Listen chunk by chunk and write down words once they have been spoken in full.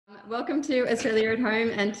Welcome to Australia at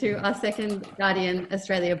Home and to our second Guardian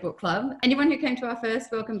Australia Book Club. Anyone who came to our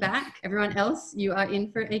first, welcome back. Everyone else, you are in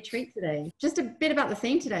for a treat today. Just a bit about the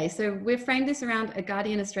theme today. So we've framed this around a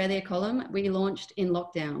Guardian Australia column we launched in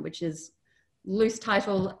lockdown, which is loose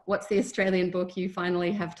title, What's the Australian Book You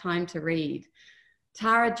Finally Have Time to Read?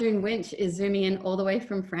 Tara June Winch is zooming in all the way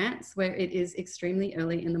from France, where it is extremely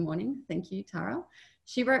early in the morning. Thank you, Tara.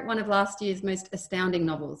 She wrote one of last year's most astounding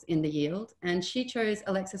novels in The Yield, and she chose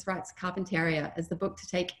Alexis Wright's Carpentaria as the book to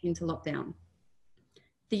take into lockdown.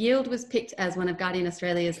 The Yield was picked as one of Guardian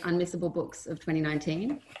Australia's unmissable books of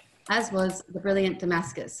 2019, as was the brilliant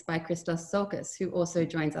Damascus by Christos Tsiolkas, who also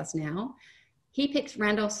joins us now. He picked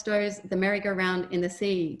Randolph Stow's The Merry-Go-Round in the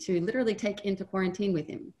Sea to literally take into quarantine with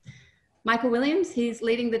him. Michael Williams, he's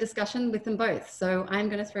leading the discussion with them both. So I'm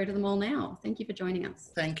going to throw to them all now. Thank you for joining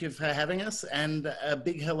us. Thank you for having us, and a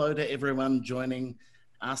big hello to everyone joining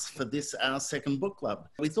us for this, our second book club.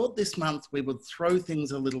 We thought this month we would throw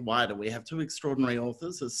things a little wider. We have two extraordinary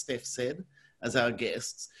authors, as Steph said, as our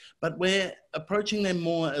guests, but we're approaching them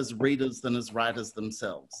more as readers than as writers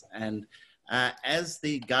themselves. And as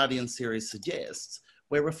the Guardian series suggests,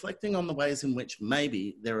 we're reflecting on the ways in which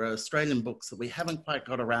maybe there are Australian books that we haven't quite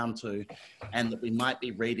got around to and that we might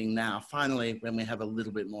be reading now, finally, when we have a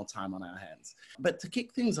little bit more time on our hands. But to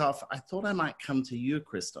kick things off, I thought I might come to you,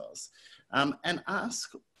 Christos, and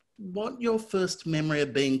ask what your first memory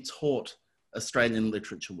of being taught Australian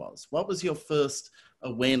literature was. What was your first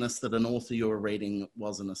awareness that an author you were reading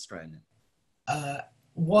was an Australian?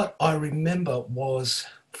 What I remember was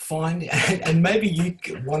finding, and maybe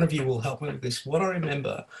one of you will help me with this. What I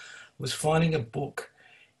remember was finding a book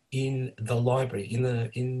in the library,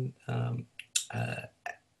 in a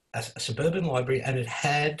suburban library, and it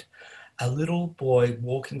had a little boy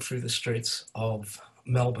walking through the streets of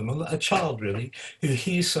Melbourne, a child really, who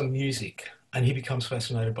hears some music and he becomes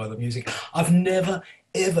fascinated by the music. I've never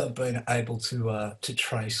ever been able to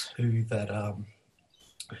trace who that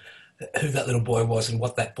little boy was and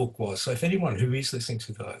what that book was. So if anyone who is listening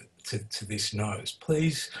to this knows,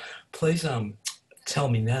 please tell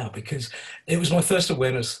me now, because it was my first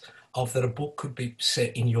awareness of that a book could be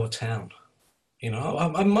set in your town. You know,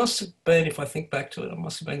 I must have been, if I think back to it, I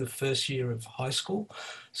must have been the first year of high school.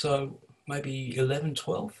 So maybe 11,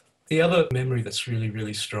 12. The other memory that's really,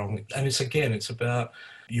 really strong, and it's about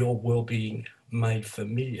your world being made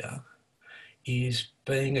familiar, is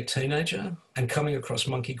being a teenager and coming across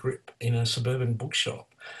Monkey Grip in a suburban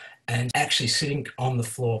bookshop and actually sitting on the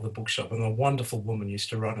floor of the bookshop, and a wonderful woman used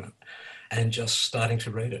to run it, and just starting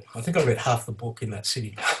to read it. I think I read half the book in that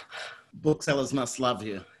city. Booksellers must love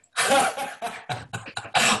you.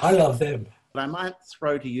 I love them. But I might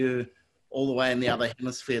throw to you all the way in the other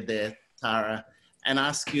hemisphere there, Tara, and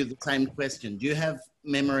ask you the same question. Do you have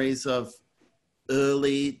memories of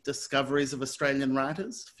early discoveries of Australian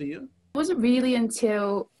writers for you? It wasn't really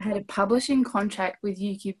until I had a publishing contract with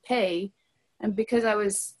UQP, and because I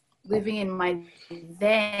was living in my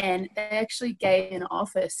van, they actually gave me an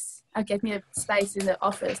office. Gave me a space in the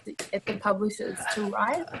office at the publishers to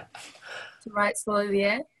write Swallow the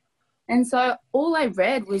Air. And so all I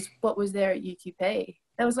read was what was there at UQP.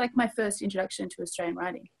 That was like my first introduction to Australian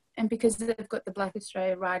writing. And because they've got the Black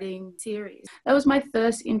Australia Writing series, that was my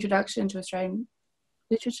first introduction to Australian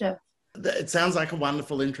literature. It sounds like a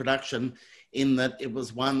wonderful introduction in that it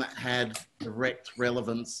was one that had direct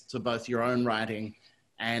relevance to both your own writing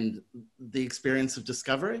and the experience of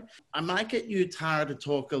discovery. I might get you, Tara, to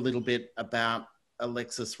talk a little bit about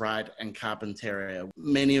Alexis Wright and Carpentaria.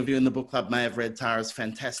 Many of you in the book club may have read Tara's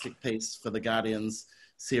fantastic piece for the Guardian's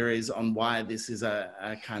series on why this is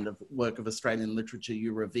a kind of work of Australian literature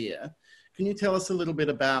you revere. Can you tell us a little bit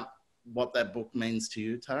about what that book means to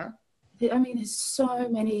you, Tara? I mean, there's so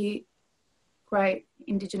many great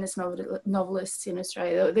Indigenous novelists in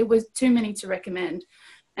Australia. There was too many to recommend.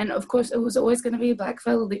 And of course, it was always going to be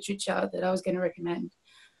blackfellow literature that I was going to recommend.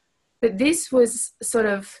 But this was sort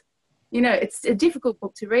of, you know, it's a difficult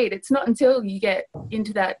book to read. It's not until you get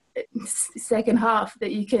into that second half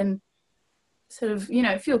that you can sort of, you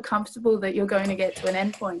know, feel comfortable that you're going to get to an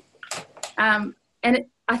end point.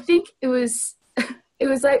 I think it was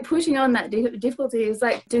like pushing on that difficulty. It was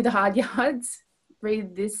like, do the hard yards,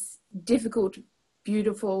 read this difficult,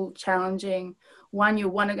 beautiful, challenging one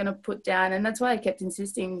you're going to put down. And that's why I kept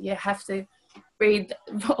insisting you have to read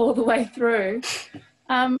all the way through.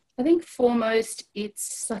 I think foremost,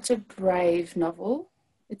 it's such a brave novel.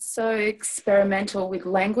 It's so experimental with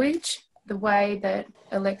language, the way that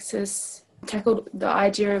Alexis tackled the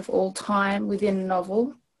idea of all time within a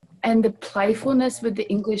novel, and the playfulness with the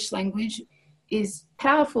English language is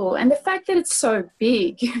powerful. And the fact that it's so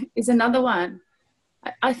big is another one.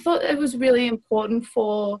 I thought it was really important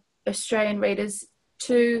for Australian readers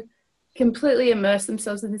to completely immerse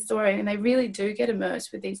themselves in the story, and they really do get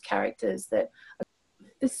immersed with these characters. That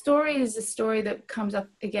the story is a story that comes up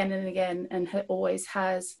again and again, and always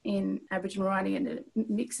has in Aboriginal writing, and it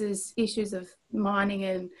mixes issues of mining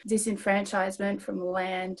and disenfranchisement from the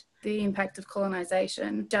land, the impact of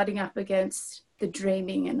colonisation, jutting up against the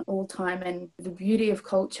dreaming and all time and the beauty of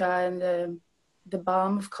culture and the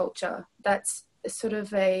balm of culture. That's sort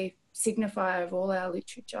of a signifier of all our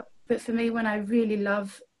literature. But for me, when I really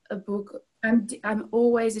love a book, I'm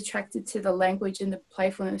always attracted to the language and the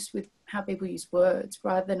playfulness with how people use words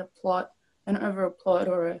rather than a plot, over a plot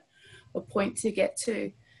or a point to get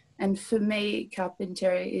to. And for me,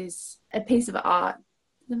 Carpentaria is a piece of art.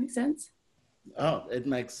 Does that make sense? Oh, it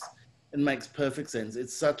makes perfect sense.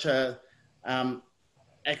 It's such a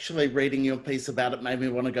actually reading your piece about it made me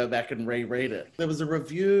want to go back and reread it. There was a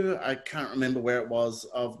review, I can't remember where it was,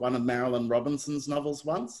 of one of Marilyn Robinson's novels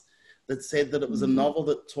once that said that it was a novel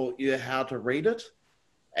that taught you how to read it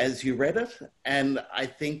as you read it. And I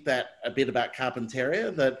think that a bit about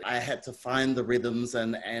Carpentaria, that I had to find the rhythms,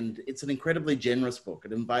 and it's an incredibly generous book.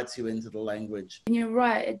 It invites you into the language. And you're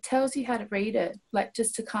right, it tells you how to read it, like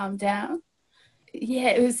just to calm down.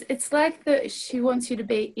 Yeah, it's like she wants you to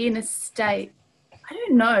be in a state. I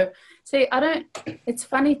don't know. See, it's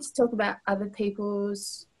funny to talk about other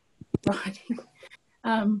people's writing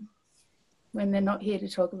when they're not here to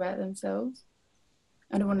talk about themselves.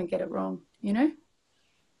 I don't want to get it wrong, you know?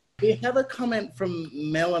 We have a comment from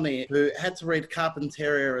Melanie, who had to read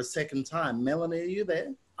Carpentaria a second time. Melanie, are you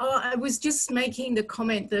there? Oh, I was just making the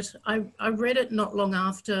comment that I read it not long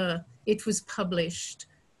after it was published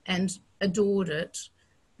and adored it,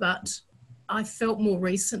 but I felt more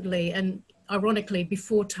recently, and ironically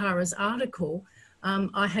before Tara's article,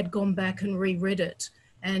 I had gone back and reread it.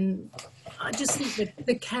 And I just think that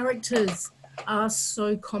the characters are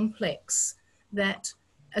so complex that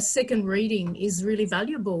a second reading is really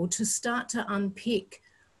valuable to start to unpick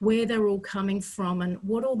where they're all coming from and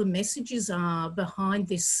what all the messages are behind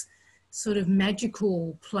this sort of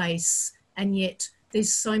magical place. And yet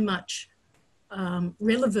there's so much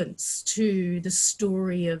relevance to the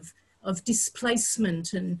story of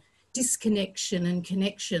displacement and disconnection and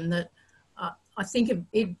connection that I think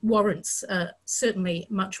it warrants certainly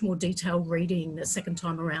much more detailed reading the second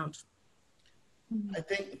time around.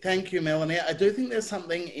 Thank you, Melanie. I do think there's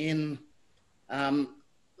something in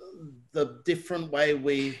the different way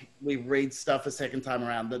we read stuff a second time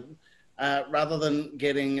around, that rather than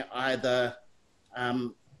getting either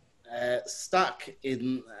stuck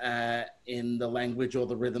in the language or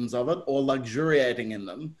the rhythms of it, or luxuriating in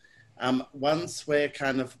them, once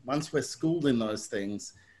we're schooled in those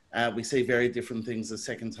things, we see very different things the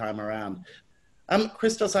second time around.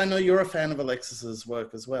 Christos, I know you're a fan of Alexis's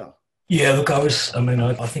work as well. Yeah, look, I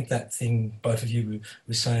think that thing both of you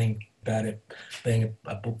were saying about it being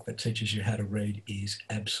a book that teaches you how to read is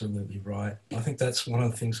absolutely right. I think that's one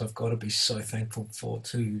of the things I've got to be so thankful for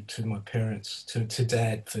to my parents, to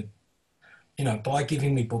Dad, for, you know, by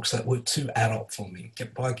giving me books that were too adult for me,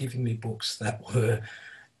 by giving me books that were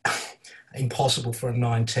impossible for a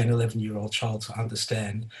 9, 10, 11-year-old child to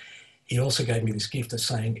understand. He also gave me this gift of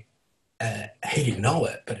saying, he didn't know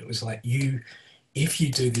it, but it was like, if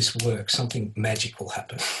you do this work, something magic will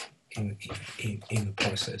happen in the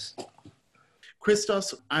process.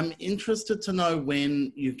 Christos, I'm interested to know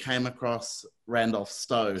when you came across Randolph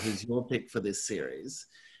Stow, who's your pick for this series,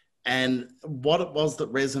 and what it was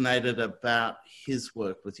that resonated about his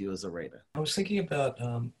work with you as a reader. I was thinking about,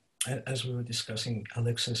 as we were discussing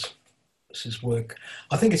Alexis's work,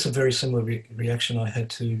 I think it's a very similar reaction I had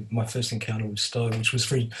to my first encounter with Stow, which was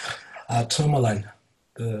for Tourmaline,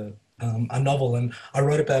 a novel, and I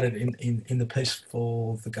wrote about it in the piece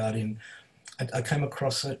for The Guardian. I came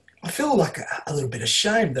across it. I feel like a little bit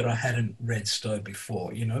ashamed that I hadn't read Stow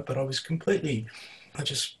before, you know, but I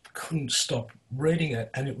just couldn't stop reading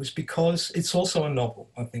it. And it was because it's also a novel,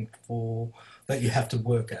 I think, that you have to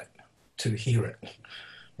work at to hear it,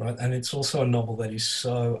 right? And it's also a novel that is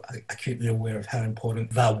so acutely aware of how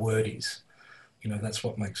important the word is. You know, that's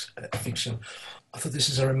what makes fiction. I thought this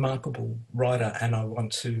is a remarkable writer, and I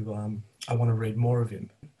want to read more of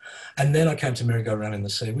him. And then I came to Merry-Go-Round in the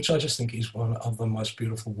Sea, which I just think is one of the most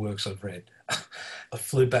beautiful works I've read. I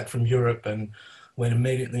flew back from Europe and went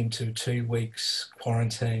immediately into 2 weeks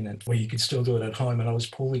quarantine, and where you could still do it at home. And I was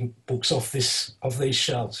pulling books off these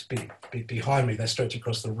shelves behind me. They stretch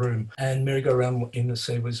across the room. And Merry-Go-Round in the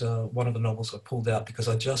Sea was one of the novels I pulled out because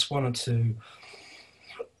I just wanted to.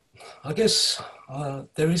 I guess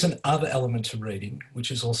there is an other element to reading, which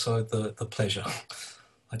is also the pleasure.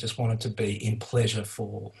 I just wanted to be in pleasure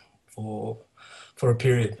for a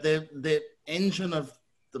period. The engine of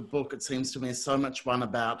the book, it seems to me, is so much one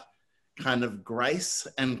about kind of grace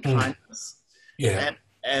and kindness. Yeah.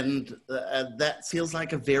 And that feels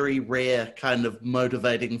like a very rare kind of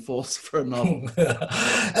motivating force for a novel.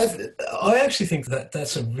 I actually think that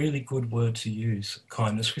that's a really good word to use,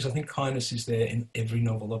 kindness, because I think kindness is there in every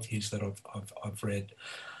novel I've used that I've read.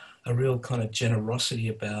 A real kind of generosity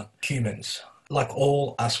about humans. Like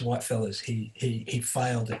all us white fellas, he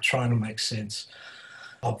failed at trying to make sense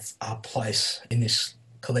of our place in this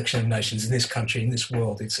collection of nations, in this country, in this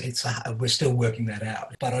world. We're still working that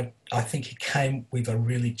out. But I think he came with a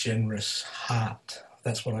really generous heart.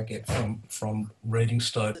 That's what I get from reading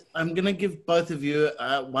Stow. I'm going to give both of you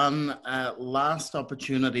one last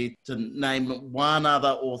opportunity to name one other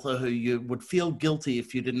author who you would feel guilty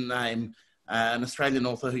if you didn't name, an Australian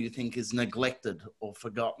author who you think is neglected or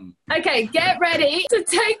forgotten. Okay, get ready to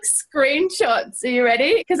take screenshots. Are you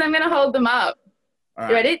ready? Because I'm going to hold them up. All right.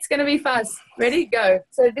 You ready? It's going to be fast. Ready? Go.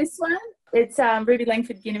 So this one, it's Ruby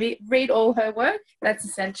Langford Guinevere. Read all her work. That's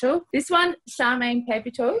essential. This one, Charmaine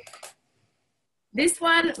Papineau. This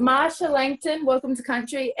one, Marsha Langton, Welcome to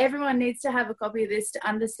Country. Everyone needs to have a copy of this to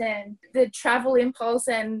understand the travel impulse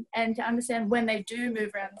and to understand when they do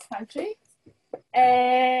move around the country.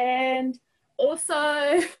 And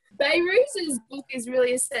also, Beirut's book is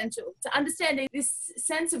really essential to understanding this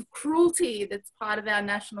sense of cruelty that's part of our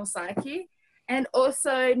national psyche. And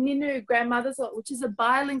also Ninu, Grandmother's Lot, which is a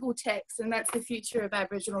bilingual text, and that's the future of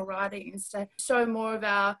Aboriginal writing, is to show more of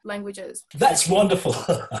our languages. That's wonderful.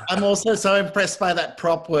 I'm also so impressed by that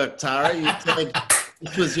prop work, Tara. You said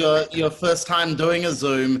this was your first time doing a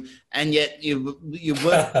Zoom, and yet you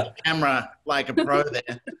worked the camera like a pro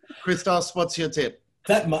there. Christos, what's your tip?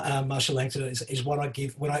 That Marsha Langton is what I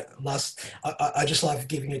give when I just like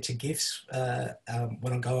giving it to gifts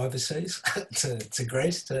when I go overseas to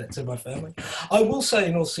Greece, to my family. I will say,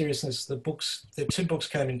 in all seriousness, the two books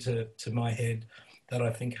came into my head that I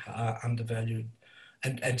think are undervalued,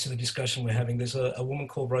 and to the discussion we're having. There's a woman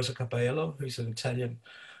called Rosa Capello, who's an Italian,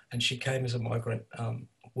 and she came as a migrant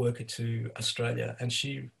worker to Australia, and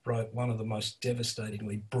she wrote one of the most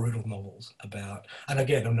devastatingly brutal novels about, and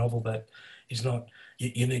again, a novel that is not,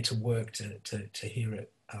 you need to work to hear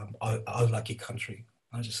it. I Like Your Country.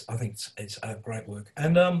 I think it's a great work.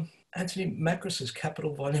 And Anthony Macris's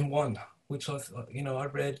Capital Volume 1, which I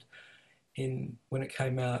read when it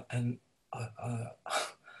came out, and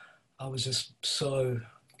I was just so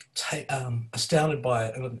astounded by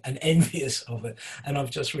it and envious of it. And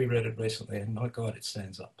I've just reread it recently, and my God, it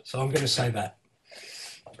stands up. So I'm going to say that.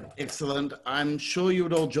 Excellent. I'm sure you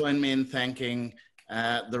would all join me in thanking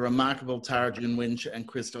the remarkable Tara June Winch and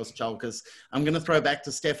Christos Tsiolkas. I'm going to throw back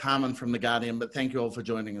to Steph Harmon from The Guardian, but thank you all for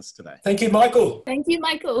joining us today. Thank you, Michael. Thank you,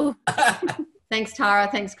 Michael. Thanks, Tara.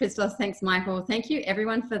 Thanks, Christos. Thanks, Michael. Thank you,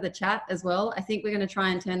 everyone, for the chat as well. I think we're going to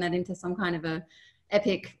try and turn that into some kind of a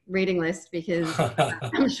epic reading list, because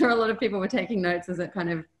I'm sure a lot of people were taking notes as it kind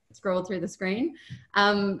of scrolled through the screen.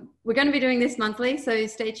 We're going to be doing this monthly, so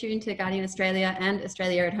stay tuned to Guardian Australia and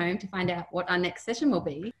Australia at Home to find out what our next session will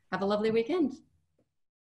be. Have a lovely weekend.